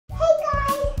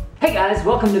Hey guys,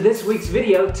 welcome to this week's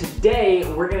video. Today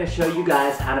we're going to show you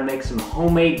guys how to make some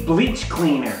homemade bleach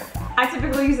cleaner. I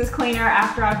typically use this cleaner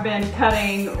after I've been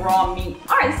cutting raw meat.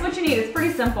 Alright, this is what you need. It's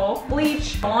pretty simple.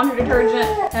 Bleach, laundry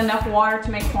detergent, and enough water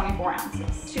to make 24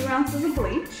 ounces. 2 ounces of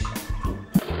bleach.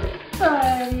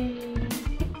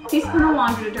 Teaspoon of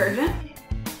laundry detergent.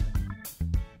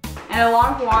 And a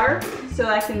lot of water so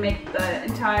that I can make the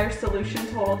entire solution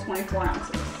total 24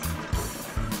 ounces.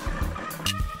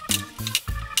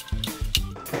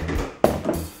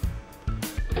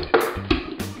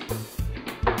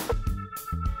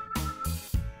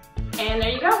 And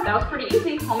there you go, that was pretty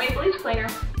easy. Homemade bleach cleaner.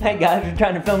 Hey guys, we're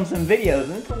trying to film some videos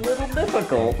and it's a little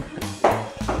difficult.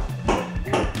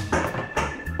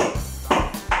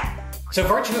 So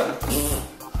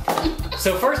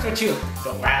first what you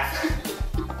don't laugh.